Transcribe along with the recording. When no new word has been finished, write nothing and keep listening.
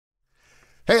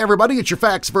Hey everybody, it's your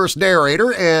Facts vs.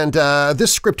 Narrator, and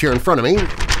this script here in front of me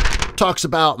talks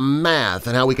about math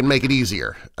and how we can make it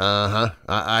easier.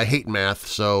 I hate math,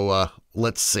 so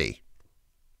let's see.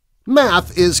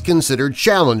 Math is considered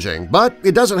challenging, but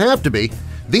it doesn't have to be.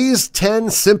 These 10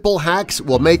 simple hacks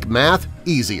will make math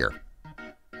easier.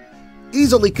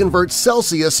 Easily convert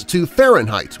Celsius to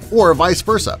Fahrenheit, or vice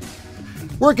versa.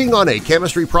 Working on a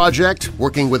chemistry project,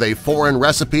 working with a foreign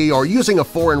recipe, or using a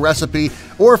foreign recipe,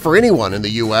 or for anyone in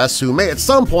the U.S. who may at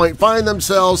some point find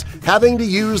themselves having to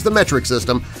use the metric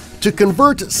system, to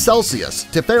convert Celsius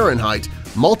to Fahrenheit,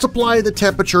 multiply the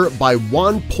temperature by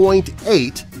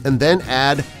 1.8 and then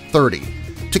add 30.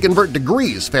 To convert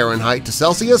degrees Fahrenheit to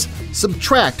Celsius,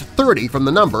 subtract 30 from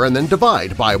the number and then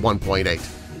divide by 1.8.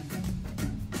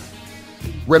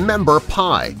 Remember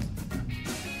pi.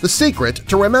 The secret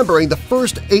to remembering the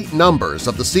first 8 numbers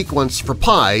of the sequence for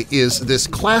pi is this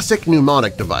classic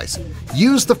mnemonic device.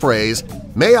 Use the phrase,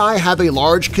 "May I have a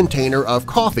large container of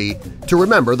coffee," to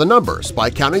remember the numbers by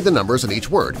counting the numbers in each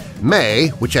word. May,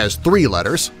 which has 3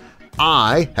 letters,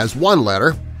 I has 1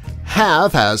 letter,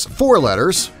 have has 4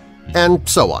 letters, and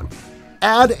so on.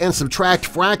 Add and subtract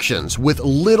fractions with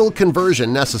little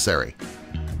conversion necessary.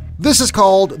 This is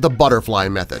called the butterfly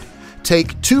method.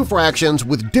 Take 2 fractions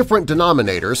with different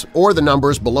denominators, or the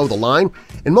numbers below the line,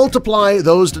 and multiply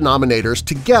those denominators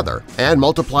together and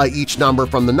multiply each number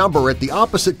from the number at the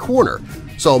opposite corner.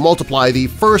 So multiply the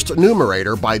first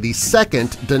numerator by the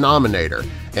second denominator,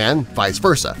 and vice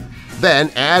versa.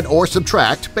 Then add or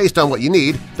subtract, based on what you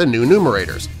need, the new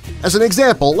numerators. As an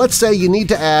example, let's say you need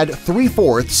to add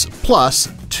 3/4 plus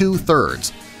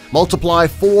 2/3. Multiply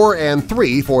 4 and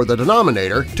 3 for the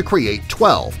denominator to create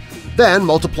 12. Then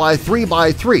multiply 3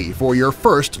 by 3 for your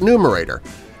first numerator,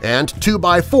 and 2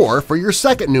 by 4 for your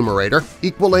second numerator,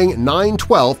 equaling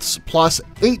 9/12 plus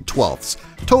 8/12,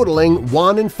 totaling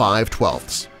 1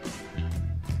 5/12.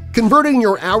 Converting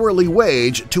your hourly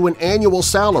wage to an annual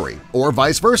salary, or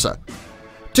vice versa.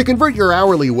 To convert your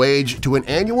hourly wage to an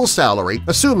annual salary,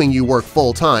 assuming you work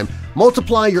full-time,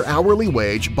 multiply your hourly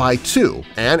wage by 2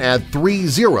 and add 3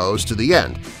 zeros to the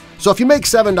end. So if you make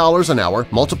 $7 an hour,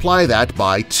 multiply that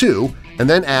by 2 and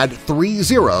then add 3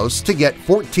 zeros to get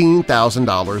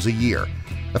 $14,000 a year.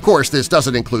 Of course, this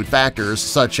doesn't include factors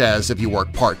such as if you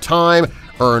work part-time,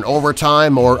 earn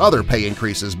overtime, or other pay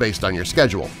increases based on your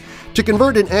schedule. To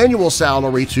convert an annual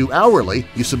salary to hourly,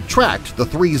 you subtract the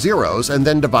 3 zeros and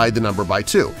then divide the number by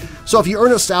 2. So if you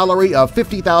earn a salary of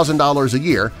 $50,000 a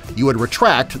year, you would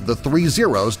retract the 3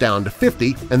 zeros down to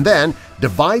 50 and then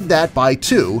divide that by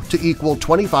 2 to equal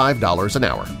 $25 an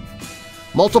hour.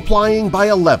 Multiplying by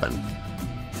 11.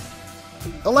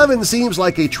 11 seems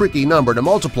like a tricky number to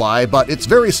multiply, but it's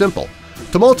very simple.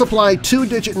 To multiply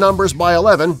 2-digit numbers by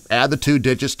 11, add the 2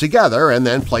 digits together and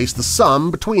then place the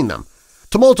sum between them.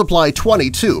 To multiply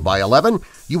 22 by 11,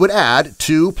 you would add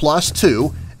 2 plus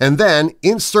 2 and then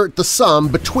insert the sum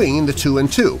between the 2 and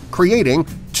 2, creating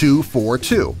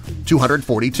 242,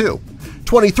 242.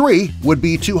 23 would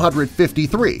be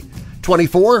 253,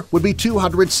 24 would be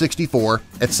 264,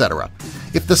 etc.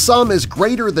 If the sum is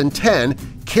greater than 10,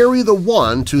 carry the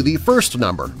 1 to the first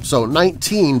number, so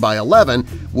 19 by 11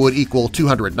 would equal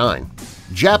 209.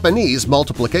 Japanese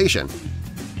multiplication.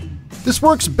 This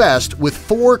works best with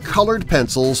 4 colored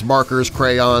pencils, markers,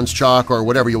 crayons, chalk, or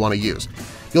whatever you want to use.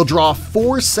 You'll draw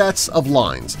 4 sets of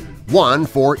lines, 1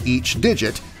 for each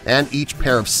digit, and each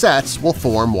pair of sets will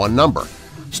form 1 number.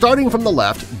 Starting from the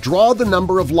left, draw the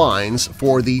number of lines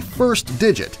for the first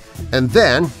digit, and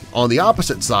then, on the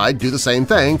opposite side, do the same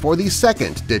thing for the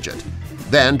second digit.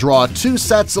 Then draw 2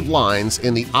 sets of lines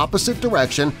in the opposite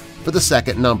direction for the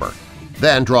second number.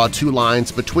 Then draw 2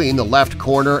 lines between the left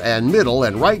corner and middle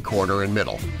and right corner and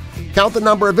middle. Count the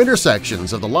number of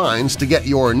intersections of the lines to get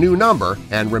your new number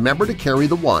and remember to carry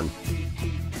the 1.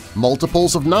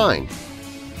 Multiples of 9.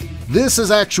 This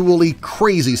is actually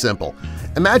crazy simple.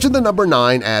 Imagine the number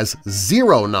 9 as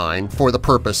 09 for the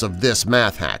purpose of this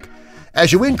math hack.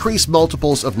 As you increase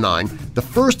multiples of 9, the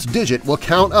first digit will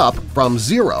count up from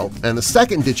 0 and the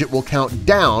second digit will count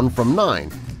down from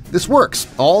 9. This works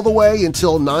all the way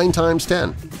until 9 times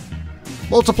 10.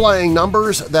 Multiplying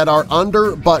numbers that are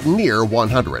under but near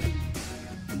 100.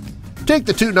 Take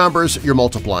the 2 numbers you're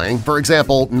multiplying, for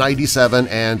example 97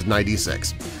 and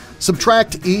 96.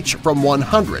 Subtract each from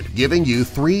 100, giving you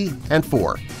 3 and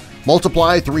 4.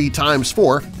 Multiply 3 times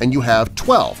 4 and you have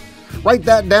 12. Write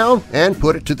that down and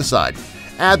put it to the side.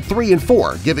 Add 3 and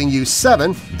 4, giving you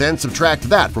 7, then subtract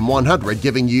that from 100,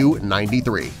 giving you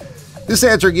 93. This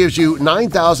answer gives you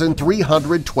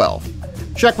 9,312.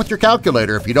 Check with your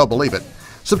calculator if you don't believe it.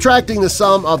 Subtracting the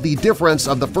sum of the difference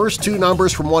of the first two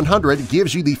numbers from 100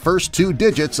 gives you the first two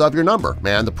digits of your number,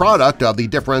 and the product of the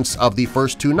difference of the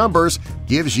first two numbers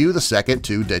gives you the second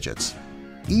two digits.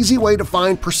 Easy way to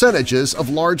find percentages of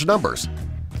large numbers.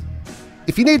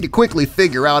 If you need to quickly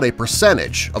figure out a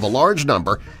percentage of a large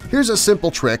number, here's a simple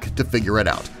trick to figure it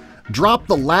out. Drop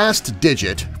the last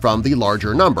digit from the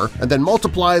larger number and then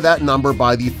multiply that number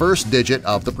by the first digit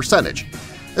of the percentage.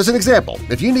 As an example,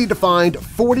 if you need to find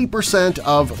 40%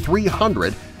 of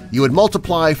 300, you would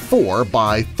multiply 4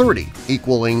 by 30,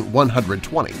 equaling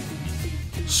 120.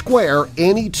 Square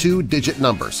any two-digit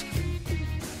numbers.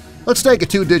 Let's take a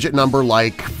two-digit number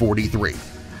like 43.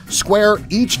 Square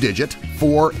each digit,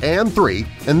 4 and 3,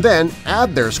 and then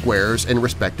add their squares in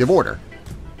respective order.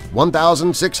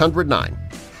 1,609.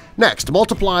 Next,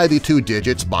 multiply the two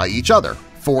digits by each other.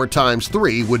 4 times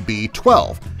 3 would be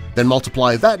 12. Then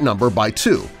multiply that number by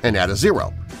 2 and add a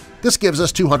 0. This gives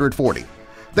us 240.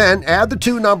 Then add the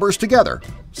two numbers together.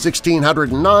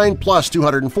 1,609 plus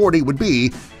 240 would be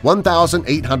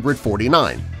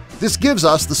 1,849. This gives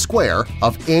us the square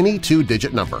of any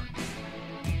two-digit number.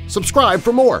 Subscribe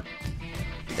for more.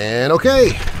 And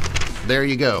okay, there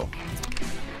you go.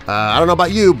 I don't know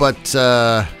about you, but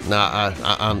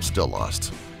I'm still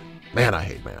lost. Man, I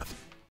hate math.